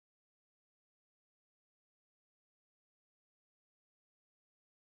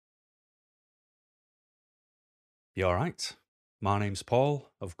You alright? My name's Paul.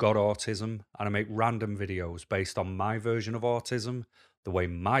 I've got autism and I make random videos based on my version of autism, the way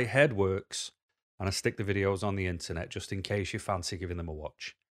my head works, and I stick the videos on the internet just in case you fancy giving them a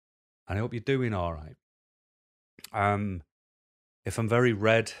watch. And I hope you're doing alright. Um, if I'm very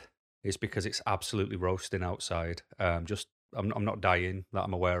red, it's because it's absolutely roasting outside. I'm not dying that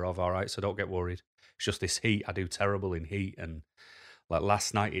I'm aware of, alright, so don't get worried. It's just this heat. I do terrible in heat, and like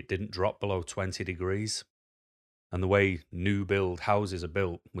last night it didn't drop below 20 degrees. And the way new build houses are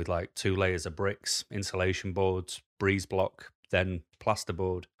built with like 2 layers of bricks, insulation boards, breeze block, then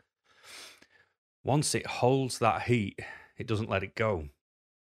plasterboard. Once it holds that heat, it doesn't let it go.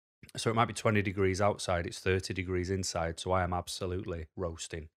 So it might be 20 degrees outside, it's 30 degrees inside. So I am absolutely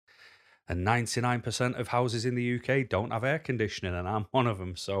roasting. And 99% of houses in the UK don't have air conditioning, and I'm one of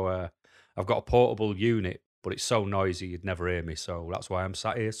them. So I've got a portable unit, but it's so noisy you'd never hear me. So that's why I'm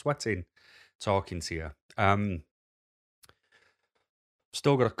sat here sweating, talking to you.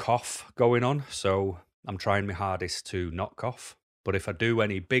 Still got a cough going on, so I'm trying my hardest to not cough. But if I do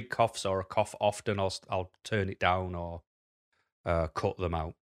any big coughs or a cough often, I'll turn it down or cut them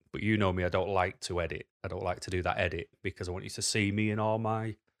out. But you know me, I don't like to edit. I don't like to do that edit because I want you to see me in all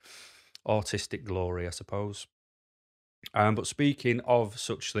my autistic glory, I suppose. But speaking of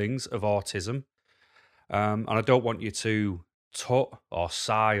such things, of autism, and I don't want you to tut or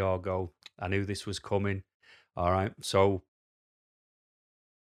sigh or go, I knew this was coming. All right. So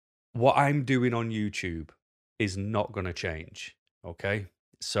what I'm doing on YouTube is not going to change. Okay.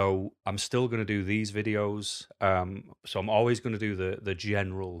 So I'm still going to do these videos. So I'm always going to do the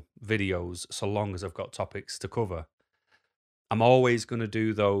general videos so long as I've got topics to cover. I'm always going to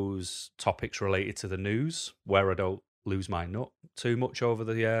do those topics related to the news where I don't lose my nut too much over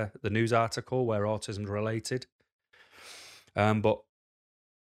the news article where autism's related. But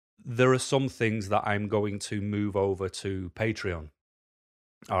there are some things that I'm going to move over to Patreon.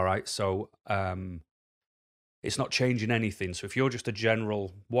 All right. So it's not changing anything. So if you're just a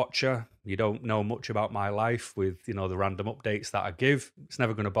general watcher, you don't know much about my life with, the random updates that I give, it's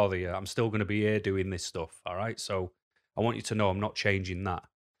never going to bother you. I'm still going to be here doing this stuff. All right. So I want you to know I'm not changing that.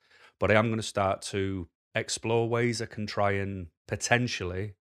 But I am going to start to explore ways I can try and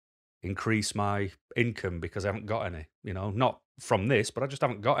potentially increase my income because I haven't got any, not from this, but I just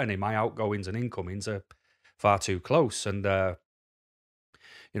haven't got any. My outgoings and incomings are far too close. And,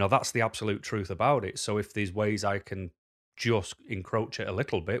 that's the absolute truth about it. So if there's ways I can just encroach it a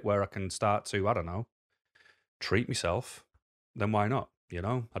little bit where I can start to, I don't know, treat myself, then why not?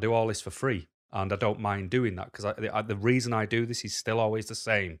 I do all this for free and I don't mind doing that because the reason I do this is still always the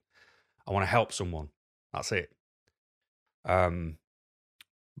same. I want to help someone. That's it. But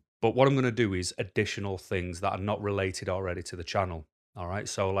what I'm going to do is additional things that are not related already to the channel. All right.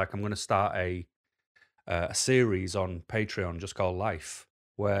 So like I'm going to start a series on Patreon just called Life,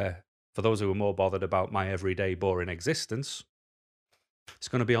 where for those who are more bothered about my everyday boring existence, it's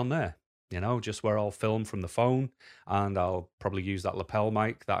going to be on there. Just where I'll film from the phone, and I'll probably use that lapel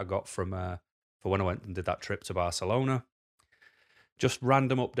mic that I got from for when I went and did that trip to Barcelona. Just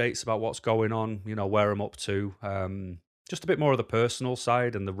random updates about what's going on, where I'm up to. Just a bit more of the personal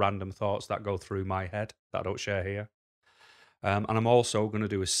side and the random thoughts that go through my head that I don't share here. And I'm also going to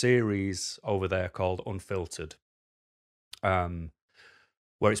do a series over there called Unfiltered,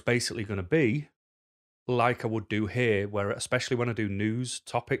 where it's basically going to be like I would do here, where especially when I do news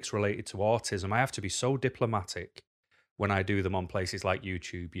topics related to autism, I have to be so diplomatic when I do them on places like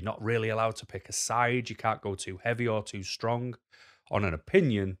YouTube. You're not really allowed to pick a side. You can't go too heavy or too strong on an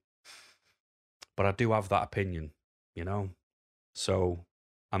opinion, but I do have that opinion, you know? So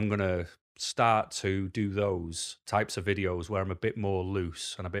I'm going to start to do those types of videos where I'm a bit more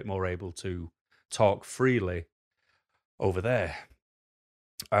loose and a bit more able to talk freely over there.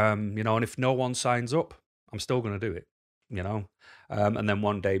 And if no one signs up, I'm still going to do it, and then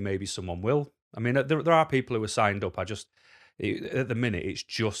one day maybe someone will. I mean, there are people who are signed up. At the minute, it's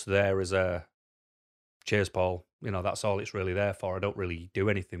just there as a cheers, Paul. That's all it's really there for. I don't really do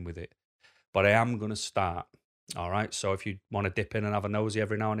anything with it, but I am going to start. All right. So if you want to dip in and have a nosy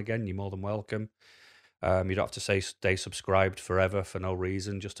every now and again, you're more than welcome. You don't have to stay subscribed forever for no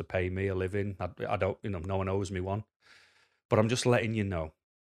reason, just to pay me a living. I don't, no one owes me one, but I'm just letting you know.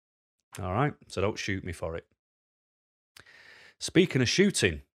 All right. So don't shoot me for it. Speaking of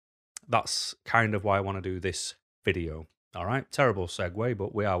shooting, that's kind of why I want to do this video. All right. Terrible segue,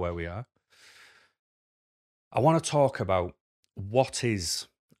 but we are where we are. I want to talk about what is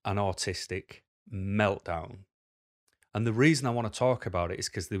an autistic meltdown. And the reason I want to talk about it is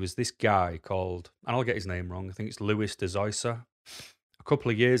because there was this guy called, and I'll get his name wrong, I think it's Louis de Zoysa, a couple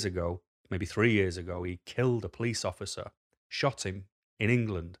of years ago. maybe 3 years ago, he killed a police officer, shot him in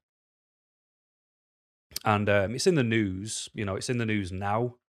England. And it's in the news, it's in the news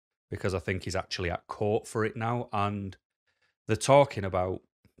now because I think he's actually at court for it now. And they're talking about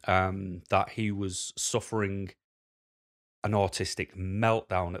that he was suffering an autistic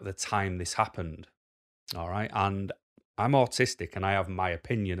meltdown at the time this happened. All right. And I'm autistic and I have my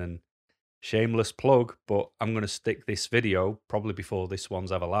opinion, and shameless plug, but I'm going to stick this video, probably before this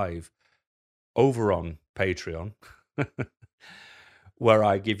one's ever live, over on Patreon, where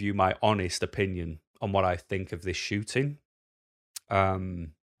I give you my honest opinion on what I think of this shooting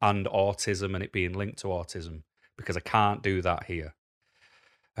and autism and it being linked to autism, because I can't do that here.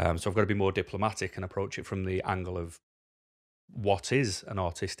 So I've got to be more diplomatic and approach it from the angle of what is an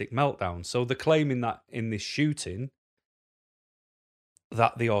autistic meltdown. So they're claiming that in this shooting,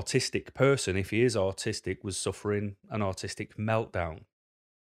 that the autistic person, if he is autistic, was suffering an autistic meltdown.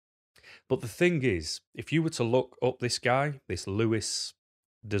 But the thing is, if you were to look up this guy, this Louis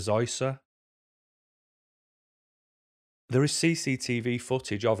DeZoyser, there is CCTV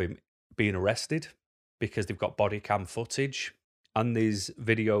footage of him being arrested because they've got body cam footage, and there's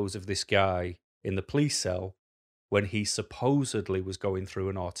videos of this guy in the police cell when he supposedly was going through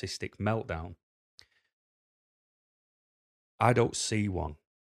an autistic meltdown. I don't see one,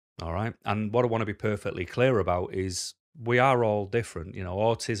 all right? And what I want to be perfectly clear about is we are all different.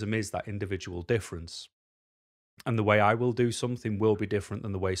 Autism is that individual difference. And the way I will do something will be different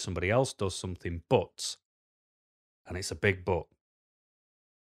than the way somebody else does something. But, and it's a big but,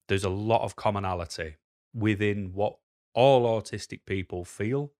 there's a lot of commonality within what all autistic people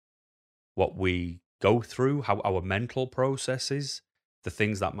feel, what we go through, how our mental processes, the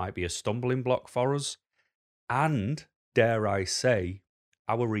things that might be a stumbling block for us, and, dare I say,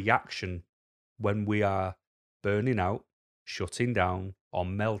 our reaction when we are burning out, shutting down, or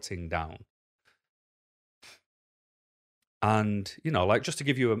melting down. And, like, just to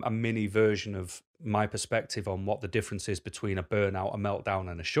give you a mini version of my perspective on what the difference is between a burnout, a meltdown,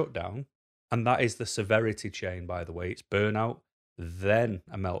 and a shutdown, and that is the severity chain, by the way. It's burnout, then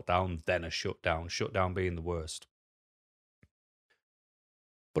a meltdown, then a shutdown being the worst.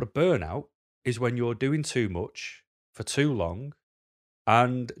 But a burnout is when you're doing too much for too long.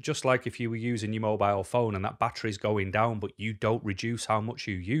 And just like if you were using your mobile phone and that battery's going down, but you don't reduce how much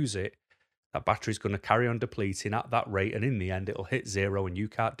you use it, that battery's going to carry on depleting at that rate. And in the end, it'll hit zero and you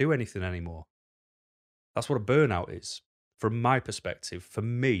can't do anything anymore. That's what a burnout is. From my perspective, for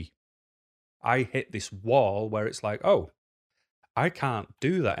me, I hit this wall where it's like, oh, I can't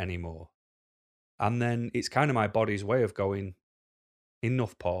do that anymore. And then it's kind of my body's way of going,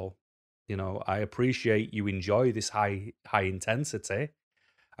 enough, Paul. I appreciate you enjoy this high intensity.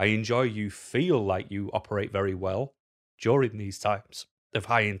 I enjoy you feel like you operate very well during these times of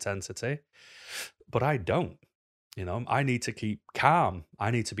high intensity, but I don't. I need to keep calm.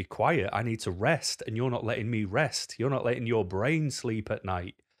 I need to be quiet. I need to rest, and you're not letting me rest. You're not letting your brain sleep at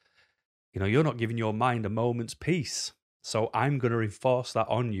night. You're not giving your mind a moment's peace. So I'm going to enforce that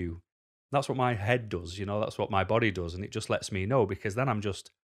on you. That's what my head does. That's what my body does, and it just lets me know, because then I'm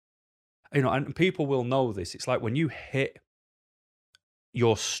just, and people will know this. It's like when you hit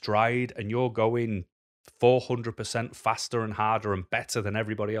your stride and you're going 400% faster and harder and better than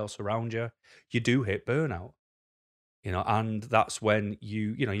everybody else around you, you do hit burnout. And that's when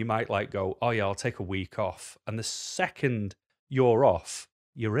you might like go, oh yeah, I'll take a week off. And the second you're off,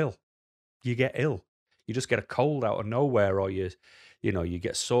 you're ill. You get ill. You just get a cold out of nowhere, or you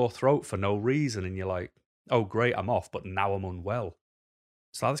get sore throat for no reason. And you're like, oh great, I'm off, but now I'm unwell.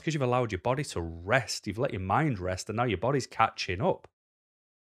 So that's because you've allowed your body to rest. You've let your mind rest, and now your body's catching up.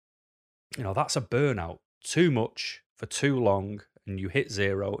 That's a burnout. Too much for too long, and you hit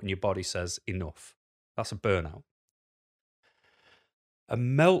zero, and your body says enough. That's a burnout. A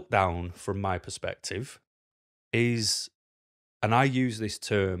meltdown, from my perspective, is, and I use this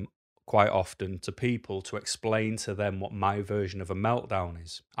term quite often to people to explain to them what my version of a meltdown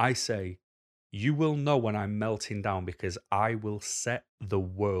is. I say, you will know when I'm melting down because I will set the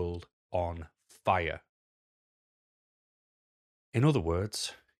world on fire. In other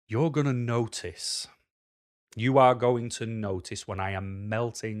words, you're going to notice. You are going to notice when I am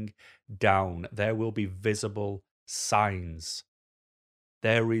melting down. There will be visible signs.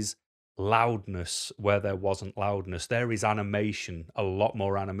 There is loudness where there wasn't loudness. There is animation, a lot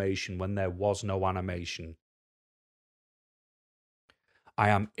more animation when there was no animation. I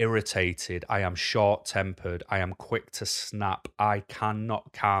am irritated. I am short-tempered. I am quick to snap. I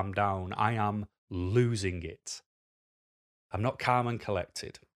cannot calm down. I am losing it. I'm not calm and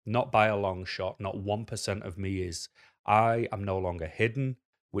collected. Not by a long shot. Not 1% of me is. I am no longer hidden,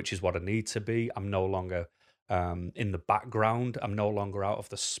 which is what I need to be. I'm no longer in the background. I'm no longer out of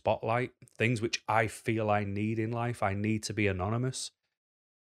the spotlight. Things which I feel I need in life, I need to be anonymous.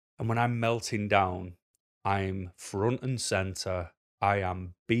 And when I'm melting down, I'm front and center. I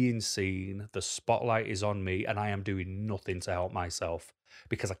am being seen. The spotlight is on me, and I am doing nothing to help myself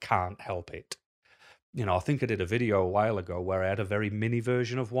because I can't help it. I think I did a video a while ago where I had a very mini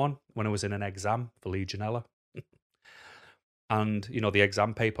version of one when I was in an exam for Legionella. And, the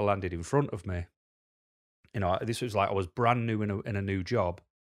exam paper landed in front of me. This was like I was brand new in a new job,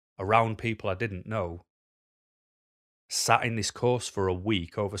 around people I didn't know, sat in this course for a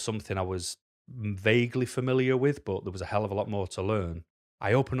week over something I was vaguely familiar with, but there was a hell of a lot more to learn.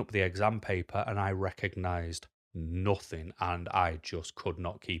 I opened up the exam paper and I recognized nothing, and I just could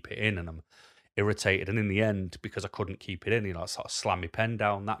not keep it in. And I'm irritated. And in the end, because I couldn't keep it in, I sort of slam my pen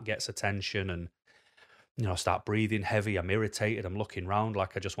down, that gets attention. And, I start breathing heavy. I'm irritated. I'm looking round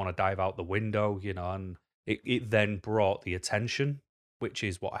like I just want to dive out the window, and it then brought the attention, which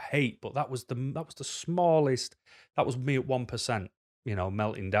is what I hate. But that was the smallest. That was me at 1%,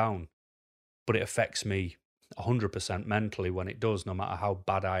 melting down. But it affects me 100% mentally when it does, no matter how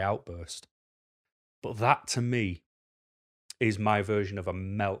bad I outburst. But that to me is my version of a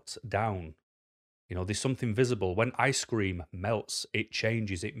meltdown. There's something visible. When ice cream melts, it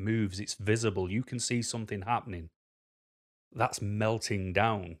changes, it moves, it's visible. You can see something happening. That's melting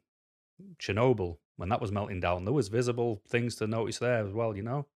down. Chernobyl, when that was melting down, there was visible things to notice there as well,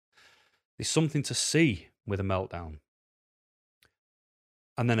 There's something to see with a meltdown.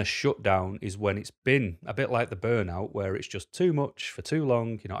 And then a shutdown is when it's been a bit like the burnout, where it's just too much for too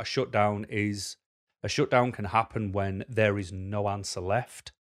long. A shutdown can happen when there is no answer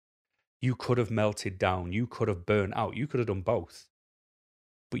left. You could have melted down, you could have burnt out, you could have done both.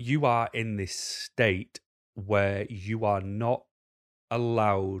 But you are in this state where you are not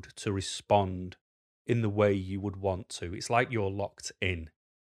allowed to respond in the way you would want to. It's like you're locked in.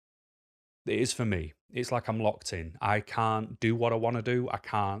 It is for me. It's like I'm locked in. I can't do what I want to do. I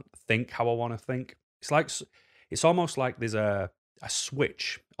can't think how I want to think. It's almost like there's a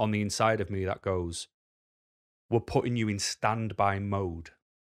switch on the inside of me that goes, we're putting you in standby mode.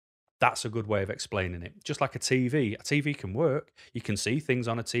 That's a good way of explaining it. Just like a TV. A TV can work. You can see things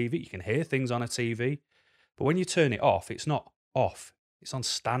on a TV. You can hear things on a TV. But when you turn it off, it's not off. It's on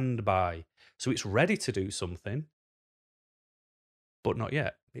standby. So it's ready to do something, but not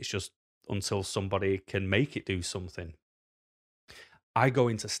yet. It's just until somebody can make it do something. I go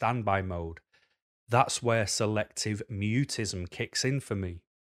into standby mode. That's where selective mutism kicks in for me.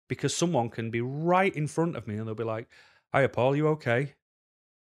 Because someone can be right in front of me and they'll be like, "Hiya, Paul, you okay?"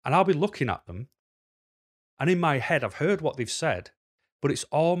 And I'll be looking at them. And in my head, I've heard what they've said, but it's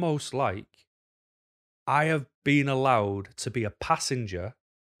almost like I have been allowed to be a passenger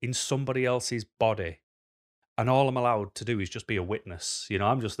in somebody else's body. And all I'm allowed to do is just be a witness.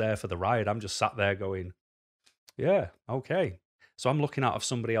 I'm just there for the ride. I'm just sat there going, yeah, okay. So I'm looking out of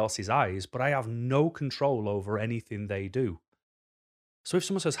somebody else's eyes, but I have no control over anything they do. So if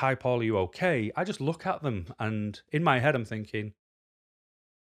someone says, "Hi, Paul, are you okay?" I just look at them, and in my head, I'm thinking,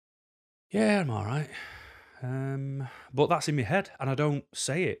 yeah, I'm all right. But that's in my head, and I don't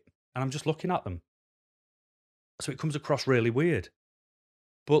say it, and I'm just looking at them. So it comes across really weird.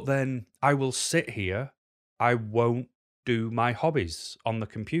 But then I will sit here. I won't do my hobbies on the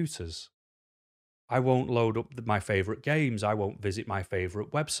computers. I won't load up my favorite games. I won't visit my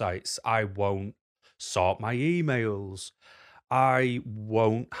favorite websites. I won't sort my emails. I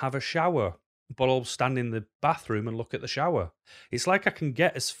won't have a shower, but I'll stand in the bathroom and look at the shower. It's like I can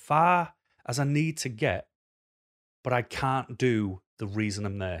get as far as I need to get, but I can't do the reason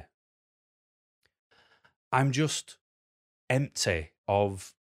I'm there. I'm just empty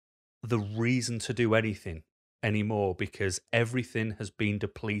of the reason to do anything anymore because everything has been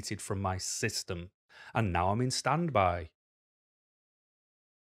depleted from my system and now I'm in standby.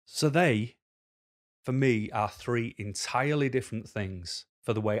 So they, for me, are three entirely different things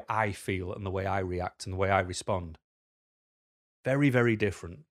for the way I feel and the way I react and the way I respond. Very, very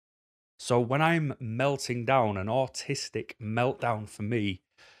different. So when I'm melting down, an autistic meltdown for me,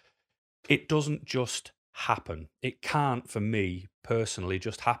 it doesn't just happen. It can't, for me personally,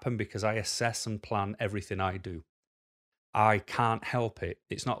 just happen because I assess and plan everything I do. I can't help it.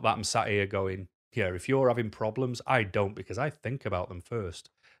 It's not that I'm sat here going, yeah, if you're having problems, I don't because I think about them first.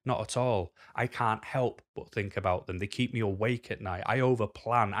 Not at all. I can't help but think about them. They keep me awake at night. I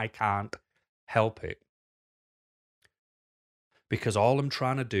overplan. I can't help it. Because all I'm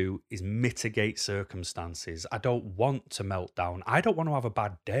trying to do is mitigate circumstances. I don't want to melt down. I don't want to have a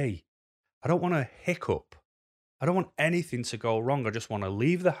bad day. I don't want to hiccup. I don't want anything to go wrong. I just want to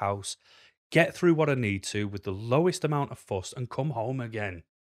leave the house, get through what I need to with the lowest amount of fuss, and come home again.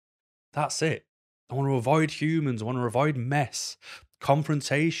 That's it. I want to avoid humans. I want to avoid mess,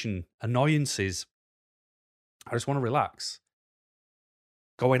 confrontation, annoyances. I just want to relax.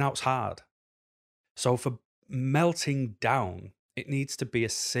 Going out's hard. So for melting down, it needs to be a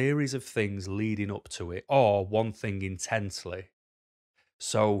series of things leading up to it, or one thing intensely.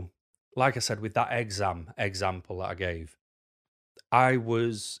 So, like I said, with that example that I gave, I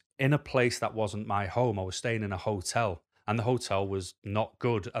was in a place that wasn't my home. I was staying in a hotel, and the hotel was not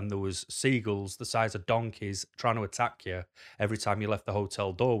good. And there was seagulls the size of donkeys trying to attack you every time you left the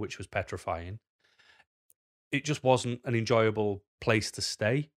hotel door, which was petrifying. It just wasn't an enjoyable place to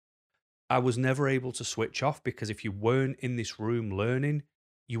stay. I was never able to switch off because if you weren't in this room learning,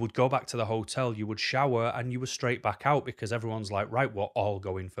 you would go back to the hotel, you would shower, and you were straight back out because everyone's like, right, we're all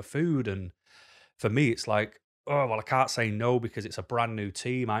going for food. And for me, it's like, oh, well, I can't say no because it's a brand new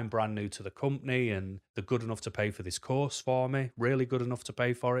team. I'm brand new to the company and they're good enough to pay for this course for me, really good enough to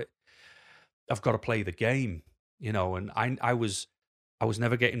pay for it. I've got to play the game, and I was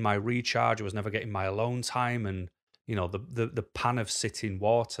never getting my recharge, I was never getting my alone time, and the pan of sitting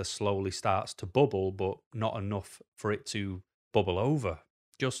water slowly starts to bubble, but not enough for it to bubble over.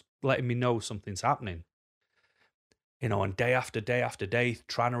 Just letting me know something's happening. And day after day after day,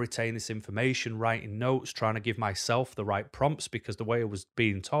 trying to retain this information, writing notes, trying to give myself the right prompts because the way I was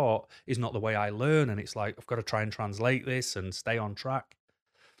being taught is not the way I learn. And it's like, I've got to try and translate this and stay on track,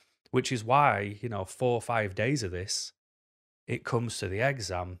 which is why, 4 or 5 days of this, it comes to the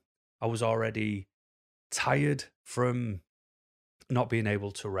exam. I was already tired from not being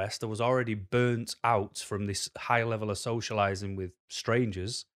able to rest. I was already burnt out from this high level of socializing with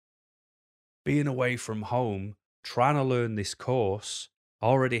strangers, being away from home, trying to learn this course,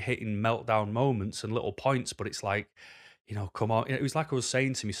 already hitting meltdown moments and little points. But it's like, come on. It was like I was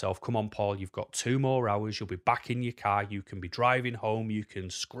saying to myself, come on, Paul, you've got 2 more hours. You'll be back in your car. You can be driving home. You can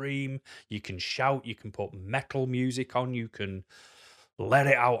scream. You can shout. You can put metal music on. You can let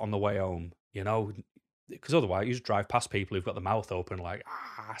it out on the way home, because otherwise you just drive past people who've got the mouth open, like,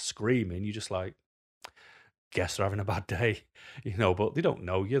 screaming. You're just like, guess they're having a bad day, but they don't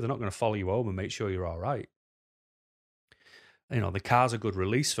know you. They're not going to follow you home and make sure you're all right. The car's a good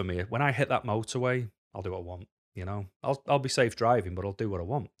release for me. When I hit that motorway, I'll do what I want. I'll be safe driving, but I'll do what I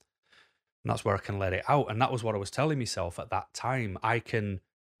want. And that's where I can let it out. And that was what I was telling myself at that time. I can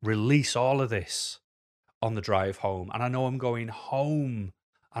release all of this on the drive home. And I know I'm going home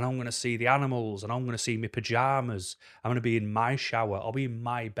and I'm going to see the animals and I'm going to see my pajamas. I'm going to be in my shower. I'll be in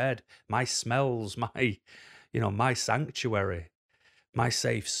my bed, my smells, my sanctuary, my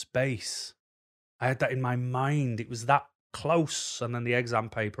safe space. I had that in my mind. It was that close. And then the exam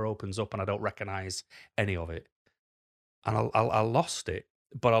paper opens up and I don't recognize any of it. And I lost it,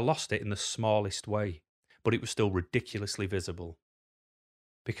 but I lost it in the smallest way. But it was still ridiculously visible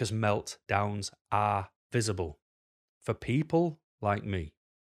because meltdowns are visible for people like me.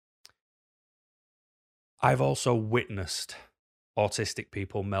 I've also witnessed autistic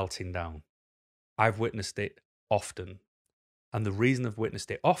people melting down. I've witnessed it often. And the reason I've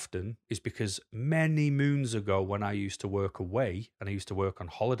witnessed it often is because many moons ago, when I used to work away and I used to work on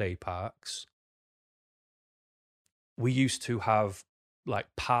holiday parks, we used to have like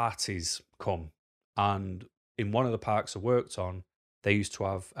parties come. And in one of the parks I worked on, they used to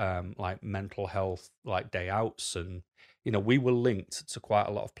have like mental health, like day outs. And, we were linked to quite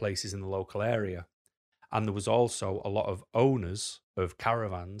a lot of places in the local area. And there was also a lot of owners of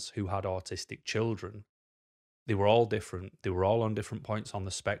caravans who had autistic children. They were all different. They were all on different points on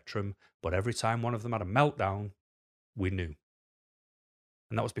the spectrum. But every time one of them had a meltdown, we knew.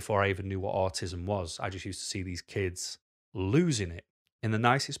 And that was before I even knew what autism was. I just used to see these kids losing it in the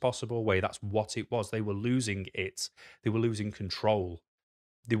nicest possible way. That's what it was. They were losing it. They were losing control.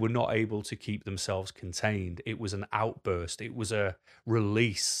 They were not able to keep themselves contained. It was an outburst. It was a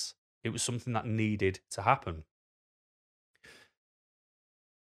release. It was something that needed to happen.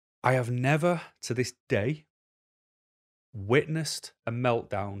 I have never, to this day, witnessed a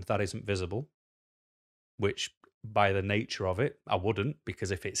meltdown that isn't visible, which by the nature of it, I wouldn't,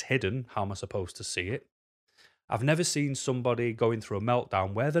 because if it's hidden, how am I supposed to see it? I've never seen somebody going through a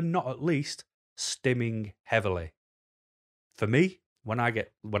meltdown where they're not at least stimming heavily. For me, when I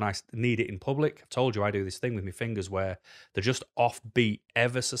need it in public, I've told you I do this thing with my fingers where they're just off beat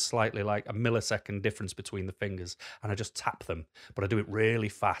ever so slightly, like a millisecond difference between the fingers, and I just tap them, but I do it really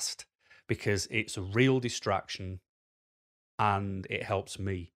fast because it's a real distraction and it helps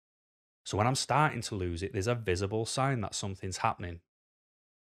me. So when I'm starting to lose it, there's a visible sign that something's happening.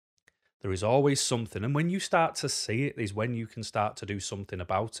 There is always something. And when you start to see it is when you can start to do something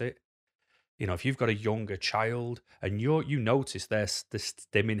about it. You know, if you've got a younger child and you notice they're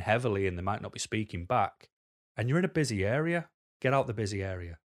stimming heavily and they might not be speaking back, and you're in a busy area, get out the busy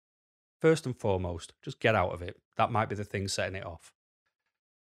area. First and foremost, just get out of it. That might be the thing setting it off.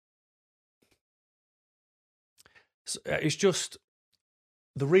 It's just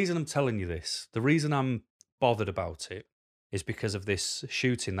the reason I'm telling you this, the reason I'm bothered about it is because of this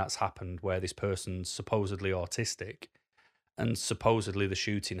shooting that's happened where this person's supposedly autistic, and supposedly the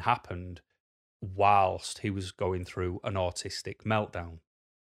shooting happened whilst he was going through an autistic meltdown.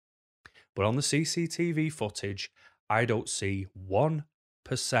 But on the CCTV footage, I don't see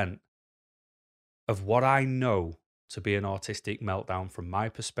 1% of what I know to be an autistic meltdown from my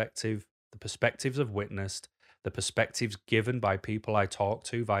perspective, the perspectives I've witnessed, the perspectives given by people I talk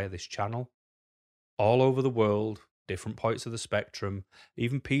to via this channel, all over the world, different points of the spectrum,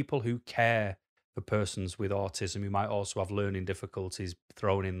 even people who care for persons with autism who might also have learning difficulties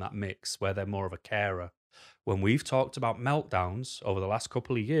thrown in that mix where they're more of a carer. When we've talked about meltdowns over the last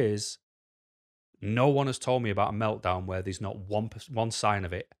couple of years, no one has told me about a meltdown where there's not one sign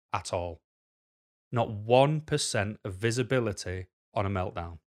of it at all. Not 1% of visibility on a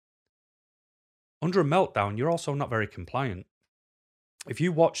meltdown. Under a meltdown, you're also not very compliant. If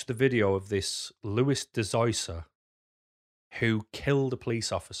you watch the video of this Louis DeZoysa, who killed a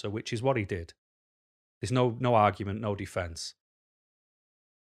police officer, which is what he did, there's no argument, no defense.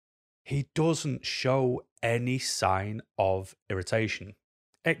 He doesn't show any sign of irritation,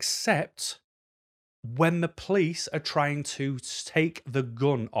 except when the police are trying to take the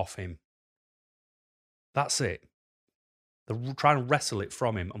gun off him. That's it. They're trying to wrestle it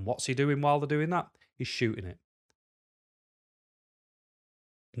from him. And what's he doing while they're doing that? He's shooting it.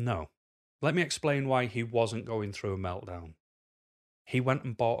 No. Let me explain why he wasn't going through a meltdown. He went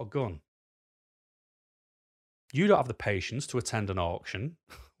and bought a gun. You don't have the patience to attend an auction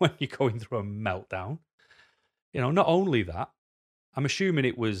when you're going through a meltdown. You know, not only that, I'm assuming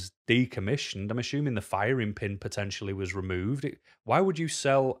it was decommissioned. I'm assuming the firing pin potentially was removed. Why would you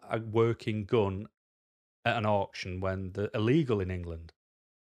sell a working gun at an auction when they're illegal in England?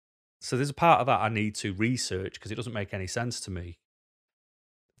 So there's a part of that I need to research because it doesn't make any sense to me.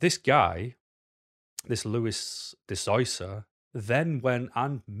 This guy, this Louis DeSoysa, then went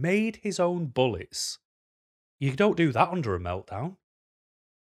and made his own bullets. You don't do that under a meltdown.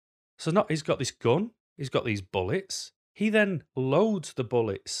 So he's got this gun, he's got these bullets. He then loads the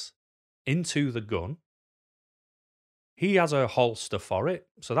bullets into the gun. He has a holster for it,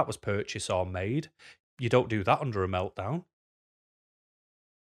 so that was purchased or made. You don't do that under a meltdown.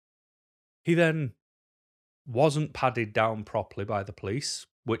 He then wasn't padded down properly by the police,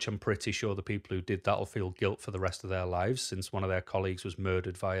 which I'm pretty sure the people who did that will feel guilt for the rest of their lives, since one of their colleagues was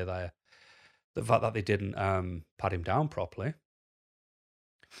murdered via the fact that they didn't pad him down properly.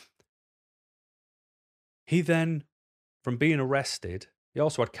 He then, from being arrested, he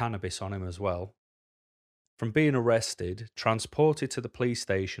also had cannabis on him as well. From being arrested, transported to the police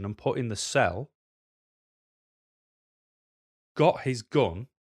station and put in the cell, got his gun,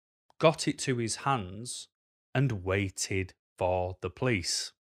 got it to his hands, and waited for the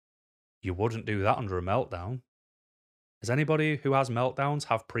police. You wouldn't do that under a meltdown. Does anybody who has meltdowns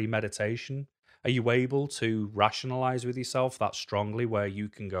have premeditation? Are you able to rationalize with yourself that strongly where you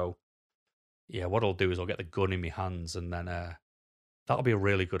can go, yeah, what I'll do is I'll get the gun in my hands and then that'll be a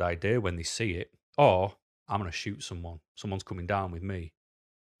really good idea when they see it. Or I'm going to shoot someone. Someone's coming down with me.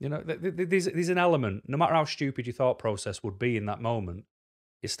 You know, there's an element, no matter how stupid your thought process would be in that moment,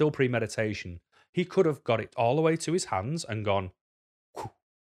 it's still premeditation. He could have got it all the way to his hands and gone,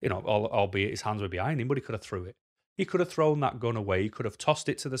 you know, albeit his hands were behind him, but he could have threw it. He could have thrown that gun away. He could have tossed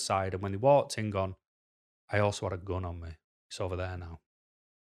it to the side. And when he walked in, gone, I also had a gun on me. It's over there now.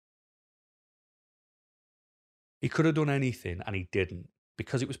 He could have done anything and he didn't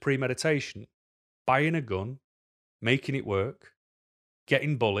because it was premeditation. Buying a gun, making it work,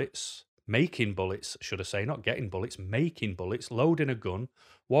 getting bullets, making bullets, should I say, not getting bullets, making bullets, loading a gun,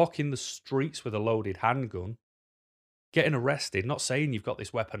 walking the streets with a loaded handgun, getting arrested, not saying you've got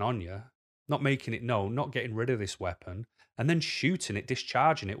this weapon on you, not making it known, not getting rid of this weapon, and then shooting it,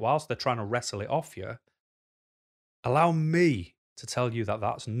 discharging it whilst they're trying to wrestle it off you. Allow me to tell you that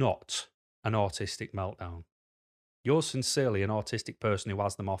that's not an autistic meltdown. You're sincerely an autistic person who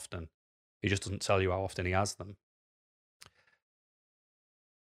has them often. He just doesn't tell you how often he has them.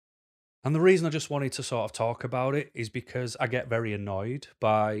 And the reason I just wanted to sort of talk about it is because I get very annoyed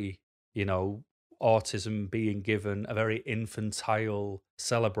by, you know, autism being given a very infantile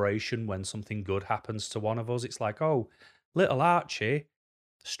celebration when something good happens to one of us. It's like, oh, little Archie,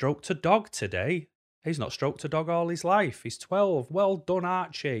 Stroked a dog today. He's not stroked a dog all his life. He's 12. Well done,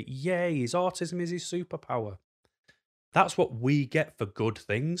 Archie. Yay, his autism is his superpower. That's what we get for good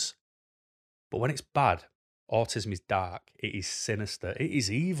things. But when it's bad, autism is dark. It is sinister. It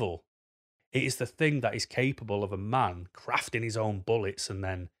is evil. It is the thing that is capable of a man crafting his own bullets and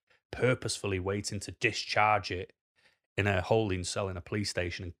then purposefully waiting to discharge it in a holding cell in a police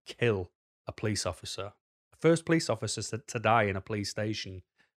station and kill a police officer. The first police officer to die in a police station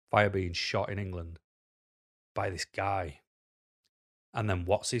via being shot in England by this guy. And then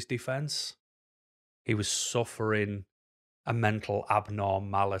what's his defense? He was suffering a mental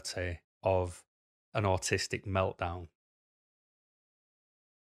abnormality of an autistic meltdown.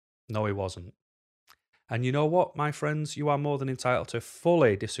 No, he wasn't. And you know what, my friends? You are more than entitled to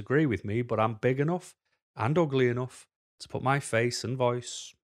fully disagree with me, but I'm big enough and ugly enough to put my face and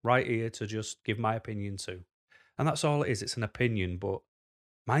voice right here to just give my opinion to. And that's all it is. It's an opinion, but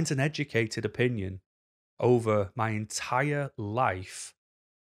mine's an educated opinion over my entire life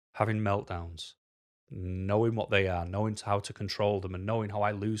having meltdowns, knowing what they are, knowing how to control them, and knowing how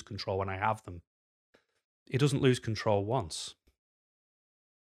I lose control when I have them. It doesn't lose control once.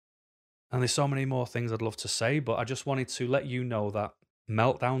 And there's so many more things I'd love to say, but I just wanted to let you know that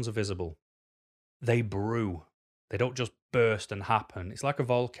meltdowns are visible. They brew. They don't just burst and happen. It's like a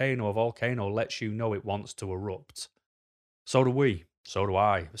volcano. A volcano lets you know it wants to erupt. So do we. So do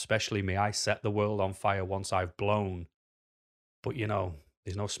I. Especially me. I set the world on fire once I've blown. But you know,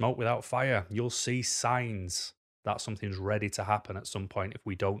 there's no smoke without fire. You'll see signs that something's ready to happen at some point if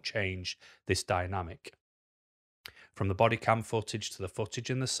we don't change this dynamic. From the body cam footage to the footage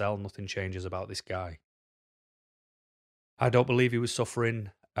in the cell, nothing changes about this guy. I don't believe he was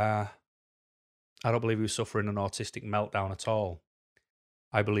suffering. I don't believe he was suffering an autistic meltdown at all.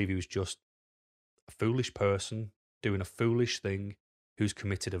 I believe he was just a foolish person doing a foolish thing who's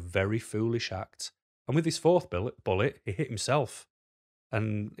committed a very foolish act. And with his fourth bullet, he hit himself.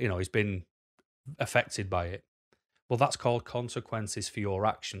 And, you know, he's been affected by it. Well, that's called consequences for your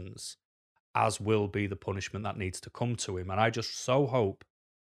actions, as will be the punishment that needs to come to him. And I just so hope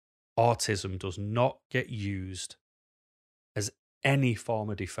autism does not get used as any form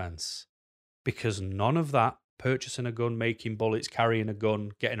of defense, because none of that, purchasing a gun, making bullets, carrying a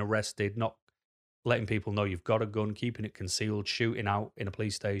gun, getting arrested, not letting people know you've got a gun, keeping it concealed, shooting out in a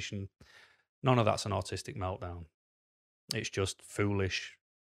police station, none of that's an autistic meltdown. It's just foolish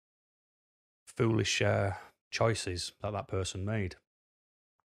choices that person made.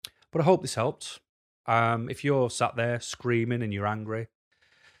 But I hope this helped. If you're sat there screaming and you're angry,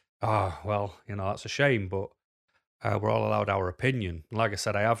 well, you know, that's a shame, but we're all allowed our opinion. Like I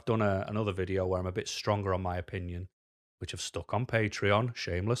said, I have done another video where I'm a bit stronger on my opinion, which I've stuck on Patreon.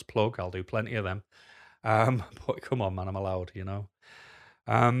 Shameless plug. I'll do plenty of them. But come on, man, I'm allowed, you know.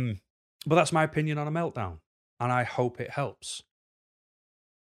 But that's my opinion on a meltdown, and I hope it helps.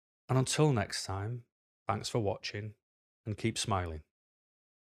 And until next time, thanks for watching, and keep smiling.